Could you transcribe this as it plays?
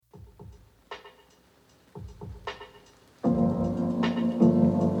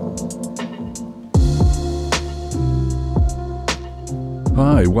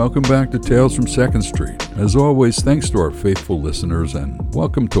Hi, welcome back to Tales from 2nd Street. As always, thanks to our faithful listeners and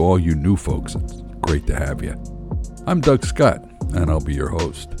welcome to all you new folks. It's great to have you. I'm Doug Scott, and I'll be your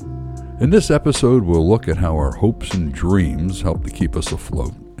host. In this episode, we'll look at how our hopes and dreams help to keep us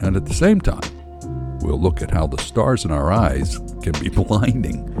afloat, and at the same time, we'll look at how the stars in our eyes can be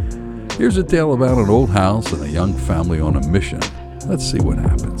blinding. Here's a tale about an old house and a young family on a mission. Let's see what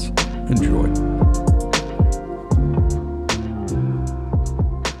happens. Enjoy.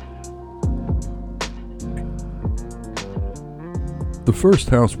 The first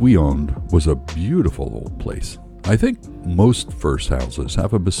house we owned was a beautiful old place. I think most first houses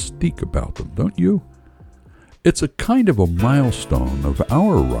have a mystique about them, don't you? It's a kind of a milestone of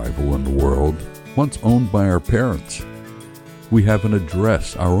our arrival in the world, once owned by our parents. We have an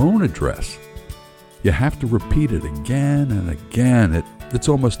address, our own address. You have to repeat it again and again. It's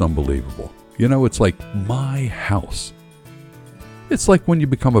almost unbelievable. You know, it's like my house. It's like when you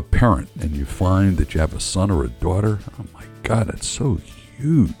become a parent and you find that you have a son or a daughter. Oh my God, it's so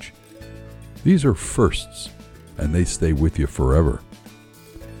huge. These are firsts, and they stay with you forever.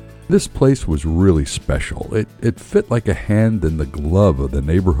 This place was really special. It fit like a hand in the glove of the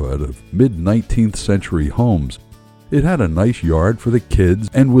neighborhood of mid-19th century homes. It had a nice yard for the kids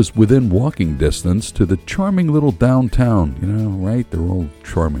and was within walking distance to the charming little downtown. You know, right? They're all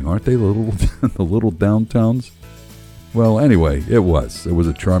charming, aren't they, the little downtowns? Well, anyway, it was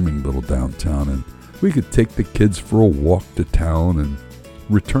a charming little downtown, and we could take the kids for a walk to town and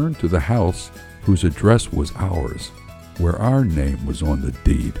return to the house whose address was ours, where our name was on the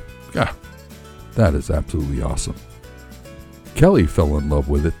deed. Ah, that is absolutely awesome. Kelly fell in love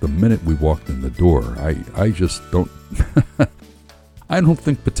with it the minute we walked in the door. I just don't... I don't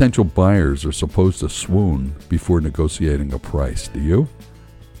think potential buyers are supposed to swoon before negotiating a price, do you?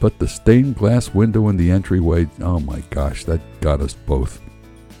 But the stained glass window in the entryway, oh my gosh, that got us both.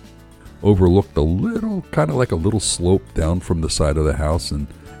 Overlooked a little, kind of like a little slope down from the side of the house and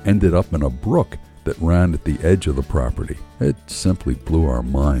ended up in a brook that ran at the edge of the property. It simply blew our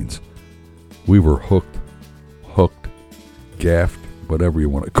minds. We were hooked, gaffed, whatever you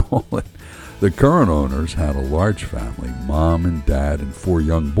want to call it. The current owners had a large family, mom and dad and 4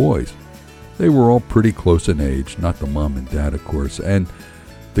 young boys. They were all pretty close in age, not the mom and dad, of course, and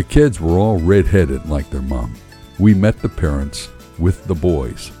the kids were all red-headed like their mom. We met the parents with the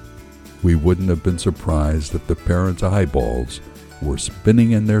boys. We wouldn't have been surprised if the parents' eyeballs were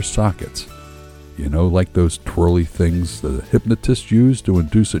spinning in their sockets. You know, like those twirly things the hypnotists use to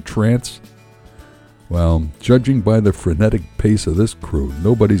induce a trance? Well, judging by the frenetic pace of this crew,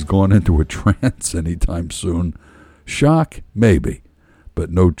 nobody's gone into a trance anytime soon. Shock? Maybe,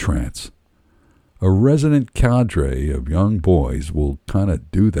 but no trance. A resident cadre of young boys will kind of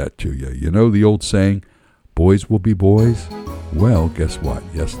do that to you. You know the old saying, boys will be boys? Well, guess what?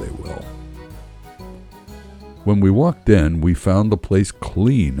 Yes, they will. When we walked in, we found the place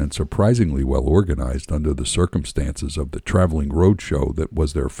clean and surprisingly well organized under the circumstances of the traveling roadshow that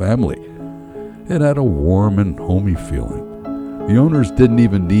was their family. It had a warm and homey feeling. The owners didn't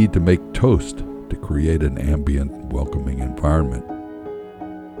even need to make toast to create an ambient, welcoming environment.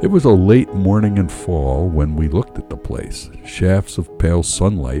 It was a late morning in fall when we looked at the place. Shafts of pale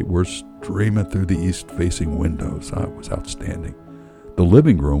sunlight were streaming through the east-facing windows. It was outstanding. The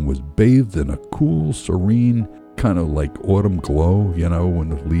living room was bathed in a cool, serene, kind of like autumn glow, you know, when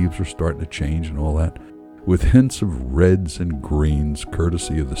the leaves are starting to change and all that, with hints of reds and greens,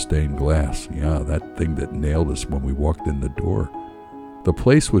 courtesy of the stained glass. Yeah, that thing that nailed us when we walked in the door. The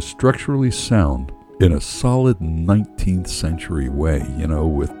place was structurally sound in a solid 19th century way, you know,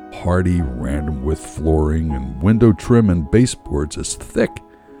 with hardy random width flooring and window trim and baseboards as thick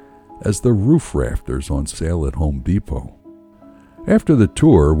as the roof rafters on sale at Home Depot. After the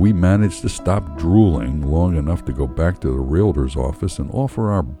tour, we managed to stop drooling long enough to go back to the realtor's office and offer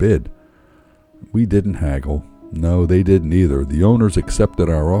our bid. We didn't haggle. No, they didn't either. The owners accepted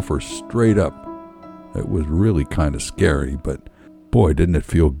our offer straight up. It was really kind of scary, but boy, didn't it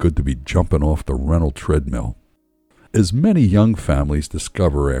feel good to be jumping off the rental treadmill. As many young families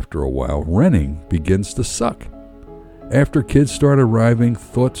discover after a while, renting begins to suck. After kids start arriving,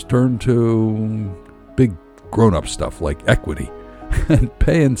 thoughts turn to big grown-up stuff like equity, and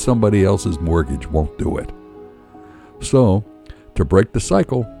paying somebody else's mortgage won't do it. So, to break the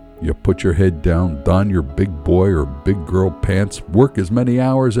cycle, you put your head down, don your big boy or big girl pants, work as many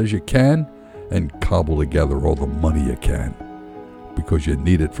hours as you can, and cobble together all the money you can, because you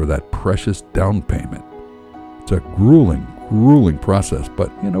need it for that precious down payment. It's a grueling process, but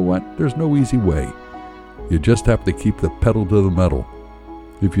you know what? There's no easy way. You just have to keep the pedal to the metal.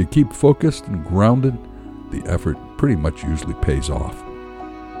 If you keep focused and grounded, the effort pretty much usually pays off.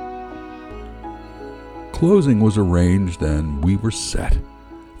 Closing was arranged and we were set.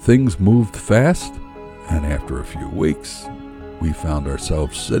 Things moved fast, and after a few weeks, we found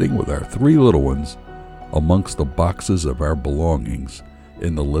ourselves sitting with our 3 little ones amongst the boxes of our belongings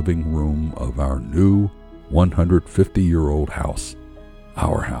in the living room of our new 150-year-old house.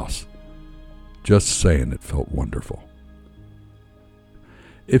 Our house. Just saying, it felt wonderful.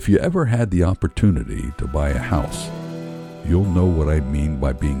 If you ever had the opportunity to buy a house, you'll know what I mean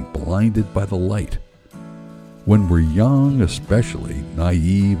by being blinded by the light. When we're young, especially,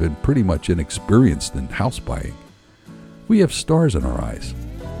 naive and pretty much inexperienced in house buying, we have stars in our eyes.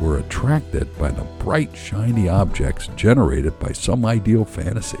 We're attracted by the bright, shiny objects generated by some ideal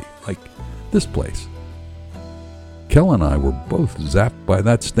fantasy, like this place. Kel and I were both zapped by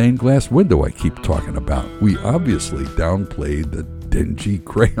that stained glass window I keep talking about. We obviously downplayed the dingy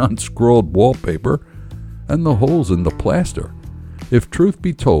crayon-scrawled wallpaper and the holes in the plaster. If truth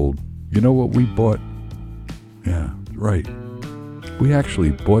be told, you know what we bought? Yeah, right. We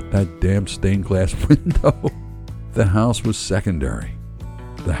actually bought that damn stained glass window. The house was secondary.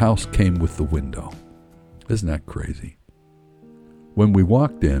 The house came with the window. Isn't that crazy? When we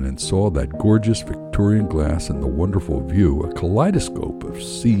walked in and saw that gorgeous Victorian glass and the wonderful view, a kaleidoscope of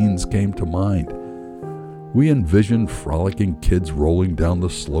scenes came to mind. We envisioned frolicking kids rolling down the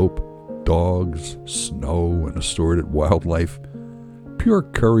slope, dogs, snow, and assorted wildlife, pure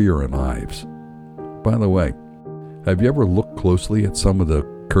Currier and Ives. By the way, have you ever looked closely at some of the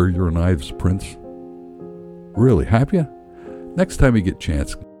Currier and Ives prints? Really, have you? Next time you get a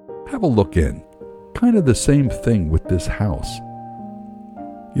chance, have a look in. Kind of the same thing with this house.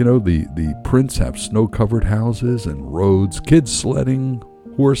 You know, the prints have snow-covered houses and roads, kids sledding,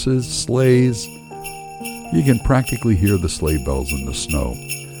 horses, sleighs. You can practically hear the sleigh bells in the snow.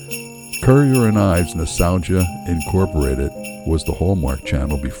 Currier and Ives Nostalgia Incorporated was the Hallmark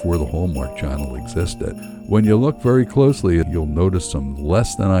Channel before the Hallmark Channel existed. When you look very closely, you'll notice some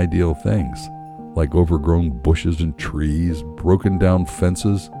less than ideal things, like overgrown bushes and trees, broken down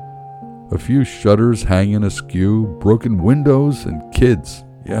fences, a few shutters hanging askew, broken windows, and kids.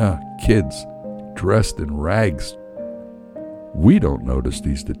 Yeah, kids, dressed in rags. We don't notice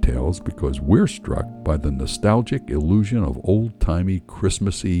these details because we're struck by the nostalgic illusion of old-timey,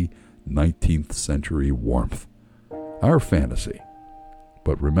 Christmassy, 19th century warmth. Our fantasy.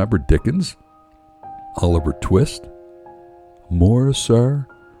 But remember Dickens? Oliver Twist? More, sir?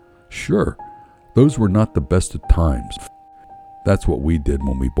 Sure, those were not the best of times. That's what we did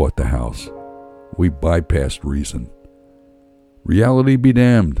when we bought the house. We bypassed reason. Reality be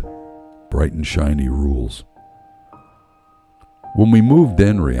damned. Bright and shiny rules. When we moved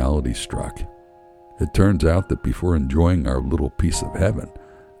in, reality struck. It turns out that before enjoying our little piece of heaven,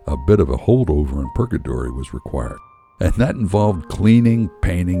 a bit of a holdover in purgatory was required. And that involved cleaning,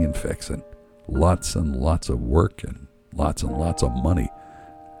 painting, and fixing. Lots and lots of work and lots of money.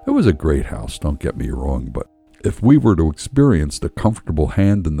 It was a great house, don't get me wrong, but if we were to experience the comfortable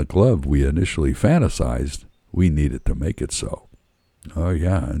hand in the glove we initially fantasized, we needed to make it so. Oh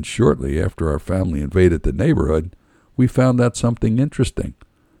yeah, and shortly after our family invaded the neighborhood, we found out something interesting.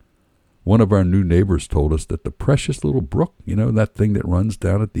 One of our new neighbors told us that the precious little brook, you know, that thing that runs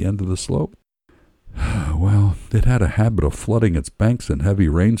down at the end of the slope, well, it had a habit of flooding its banks in heavy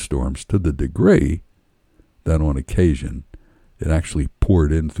rainstorms to the degree that on occasion it actually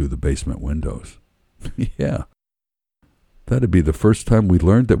poured in through the basement windows. Yeah. That'd be the first time we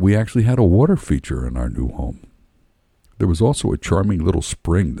learned that we actually had a water feature in our new home. There was also a charming little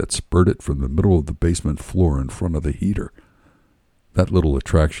spring that spurted from the middle of the basement floor in front of the heater. That little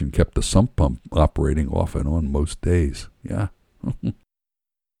attraction kept the sump pump operating off and on most days. Yeah.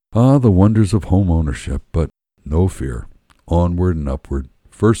 Ah, the wonders of home ownership, but no fear. Onward and upward.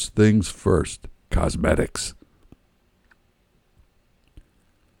 First things first. Cosmetics.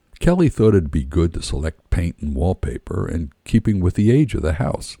 Kelly thought it'd be good to select paint and wallpaper in keeping with the age of the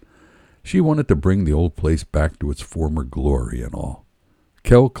house. She wanted to bring the old place back to its former glory and all.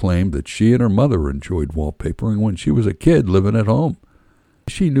 Kel claimed that she and her mother enjoyed wallpapering when she was a kid living at home.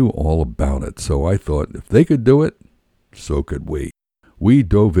 She knew all about it, so I thought if they could do it, so could we. We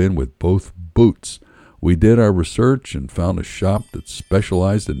dove in with both boots. We did our research and found a shop that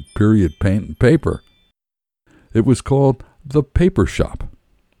specialized in period paint and paper. It was called The Paper Shop,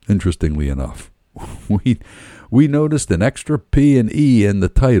 interestingly enough. We noticed an extra P and E in the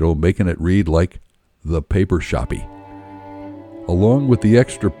title, making it read like The Paper Shoppy. Along with the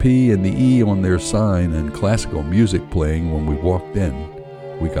extra P and the E on their sign and classical music playing when we walked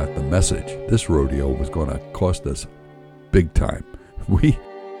in, we got the message. This rodeo was going to cost us big time.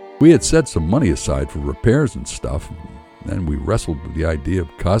 We had set some money aside for repairs and stuff, and we wrestled with the idea of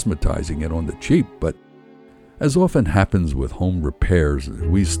cosmetizing it on the cheap, but As often happens with home repairs,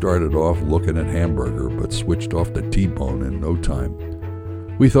 we started off looking at hamburger but switched off to T-bone in no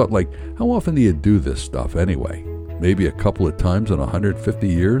time. We thought, like, how often do you do this stuff anyway? Maybe a couple of times in 150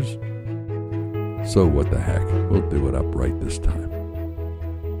 years? So what the heck, we'll do it upright this time.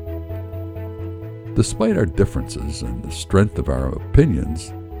 Despite our differences and the strength of our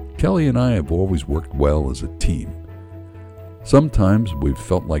opinions, Kelly and I have always worked well as a team. Sometimes we've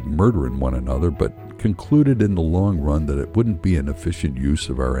felt like murdering one another, but concluded in the long run that it wouldn't be an efficient use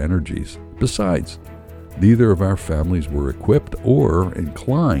of our energies. Besides, neither of our families were equipped or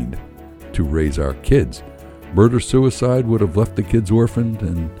inclined to raise our kids. Murder-suicide would have left the kids orphaned,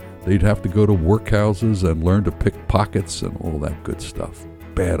 and they'd have to go to workhouses and learn to pick pockets and all that good stuff.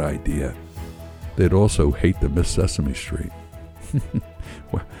 Bad idea. They'd also hate the Miss Sesame Street.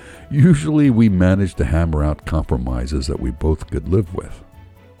 Well, usually we managed to hammer out compromises that we both could live with.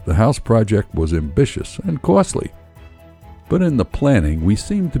 The house project was ambitious and costly, but in the planning we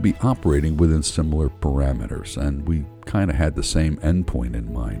seemed to be operating within similar parameters, and we kind of had the same endpoint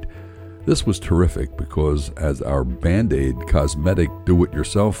in mind. This was terrific because as our Band-Aid cosmetic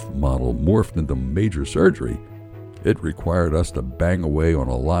do-it-yourself model morphed into major surgery, it required us to bang away on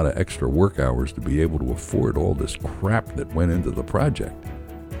a lot of extra work hours to be able to afford all this crap that went into the project.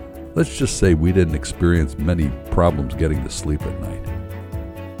 Let's just say we didn't experience many problems getting to sleep at night.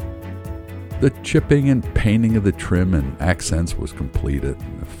 The chipping and painting of the trim and accents was completed,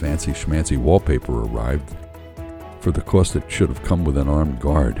 and a fancy schmancy wallpaper arrived. For the cost it should have come with an armed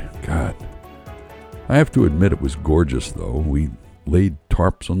guard. God. I have to admit it was gorgeous, though. We laid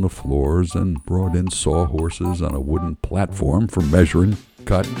tarps on the floors and brought in sawhorses on a wooden platform for measuring,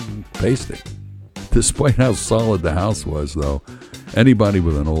 cut, and pasting. Despite how solid the house was, though, anybody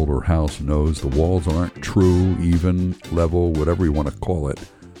with an older house knows the walls aren't true, even, level, whatever you want to call it.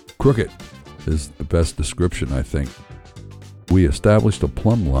 Crooked is the best description, I think. We established a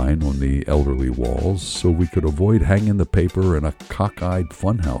plumb line on the elderly walls so we could avoid hanging the paper in a cockeyed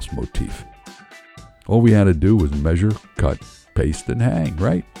funhouse motif. All we had to do was measure, cut, paste, and hang,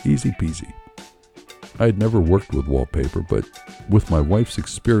 right? Easy peasy. I had never worked with wallpaper, but with my wife's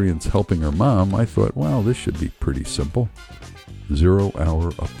experience helping her mom, I thought, wow, this should be pretty simple. 0 hour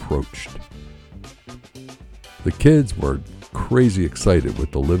approached. The kids were crazy excited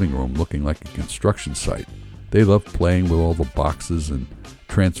with the living room looking like a construction site. They loved playing with all the boxes and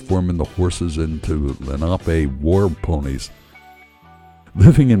transforming the horses into Lenape war ponies.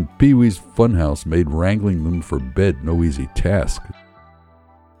 Living in Pee-wee's funhouse made wrangling them for bed no easy task.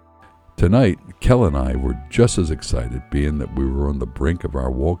 Tonight, Kel and I were just as excited, being that we were on the brink of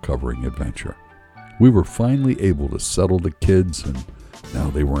our wall covering adventure. We were finally able to settle the kids, and now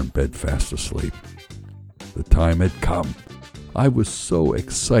they were in bed fast asleep. The time had come. I was so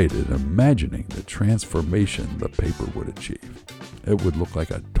excited imagining the transformation the paper would achieve. It would look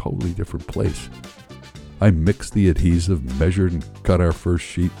like a totally different place. I mixed the adhesive, measured and cut our first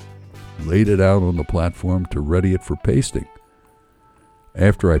sheet, laid it out on the platform to ready it for pasting.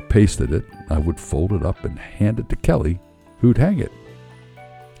 After I pasted it, I would fold it up and hand it to Kelly, who'd hang it.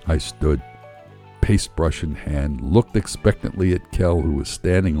 I stood, paintbrush in hand, looked expectantly at Kel, who was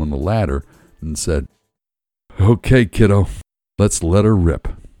standing on the ladder, and said, "Okay, kiddo. Let's let her rip."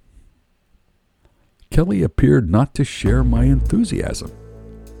 Kelly appeared not to share my enthusiasm.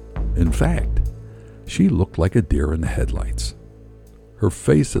 In fact, she looked like a deer in the headlights. Her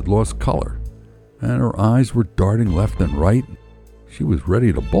face had lost color, and her eyes were darting left and right. She was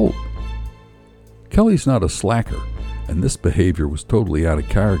ready to bolt. Kelly's not a slacker, and this behavior was totally out of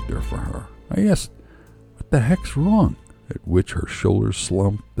character for her. I asked, "What the heck's wrong?" At which her shoulders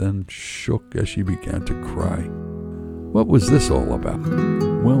slumped and shook as she began to cry. What was this all about?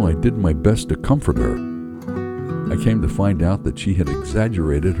 Well, I did my best to comfort her. I came to find out that she had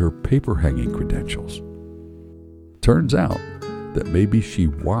exaggerated her paper hanging credentials. Turns out that maybe she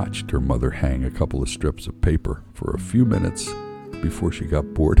watched her mother hang a couple of strips of paper for a few minutes before she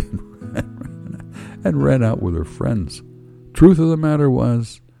got bored and ran out with her friends. Truth of the matter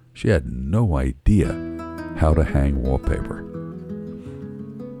was, she had no idea how to hang wallpaper.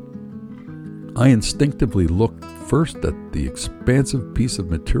 I instinctively looked first at the expansive piece of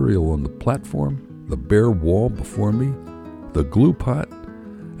material on the platform, the bare wall before me, the glue pot,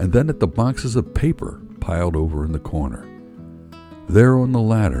 and then at the boxes of paper piled over in the corner. There on the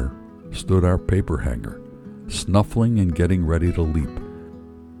ladder stood our paper hanger, snuffling and getting ready to leap.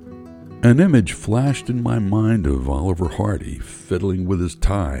 An image flashed in my mind of Oliver Hardy fiddling with his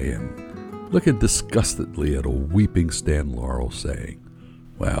tie and looking disgustedly at a weeping Stan Laurel, saying,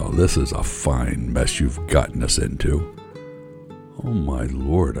 "Well, this is a fine mess you've gotten us into." Oh my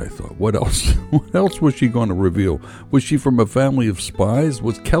Lord, I thought. What else? What else was she going to reveal? Was she from a family of spies?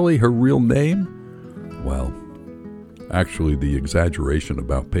 Was Kelly her real name? Well, actually, the exaggeration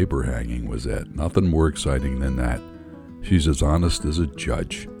about paper hanging was it. Nothing more exciting than that. She's as honest as a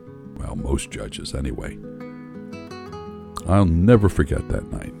judge. Well, most judges anyway. I'll never forget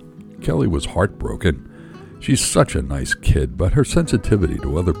that night. Kelly was heartbroken. She's such a nice kid, but her sensitivity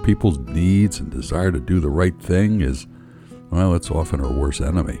to other people's needs and desire to do the right thing is, well, it's often her worst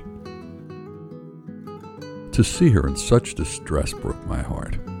enemy. To see her in such distress broke my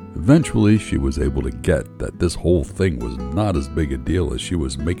heart. Eventually, she was able to get that this whole thing was not as big a deal as she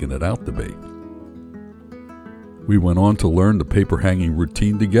was making it out to be. We went on to learn the paper hanging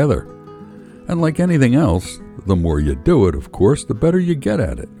routine together. And like anything else, the more you do it, of course, the better you get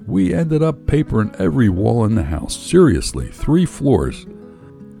at it. We ended up papering every wall in the house. Seriously, 3 floors.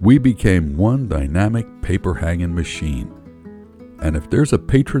 We became one dynamic paper hanging machine. And if there's a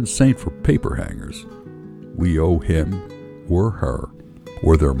patron saint for paper hangers, we owe him or her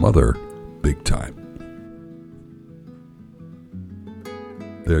or their mother big time.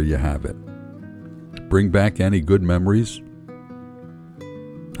 There you have it. Bring back any good memories?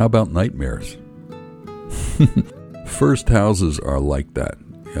 How about nightmares? First houses are like that.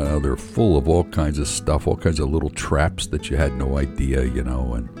 You know, they're full of all kinds of stuff, all kinds of little traps that you had no idea,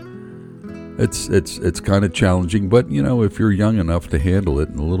 and it's kind of challenging, but if you're young enough to handle it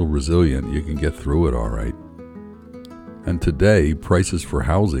and a little resilient, you can get through it all right. And today, prices for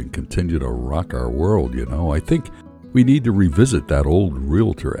housing continue to rock our world, I think we need to revisit that old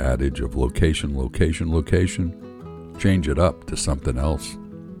realtor adage of location, location, location. Change it up to something else.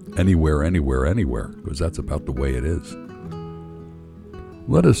 Anywhere, anywhere, anywhere, because that's about the way it is.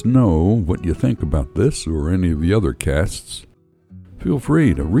 Let us know what you think about this or any of the other casts. Feel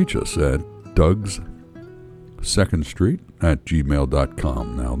free to reach us at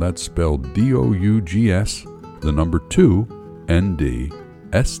DougsSecondStreet@gmail.com. Now that's spelled DOUGS, the number 2,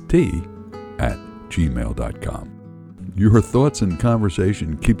 NDST @gmail.com. Your thoughts and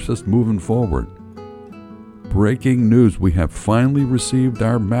conversation keeps us moving forward. Breaking news, we have finally received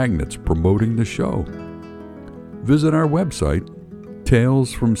our magnets promoting the show. Visit our website,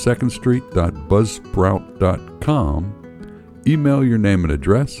 talesfromsecondstreet.buzzsprout.com. Email your name and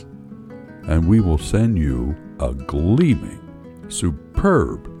address, and we will send you a gleaming,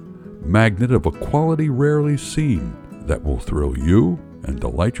 superb magnet of a quality rarely seen that will thrill you and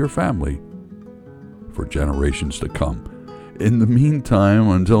delight your family for generations to come. In the meantime,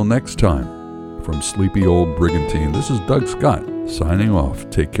 until next time, from Sleepy Old Brigantine, this is Doug Scott signing off.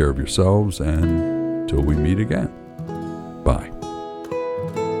 Take care of yourselves, and till we meet again. Bye.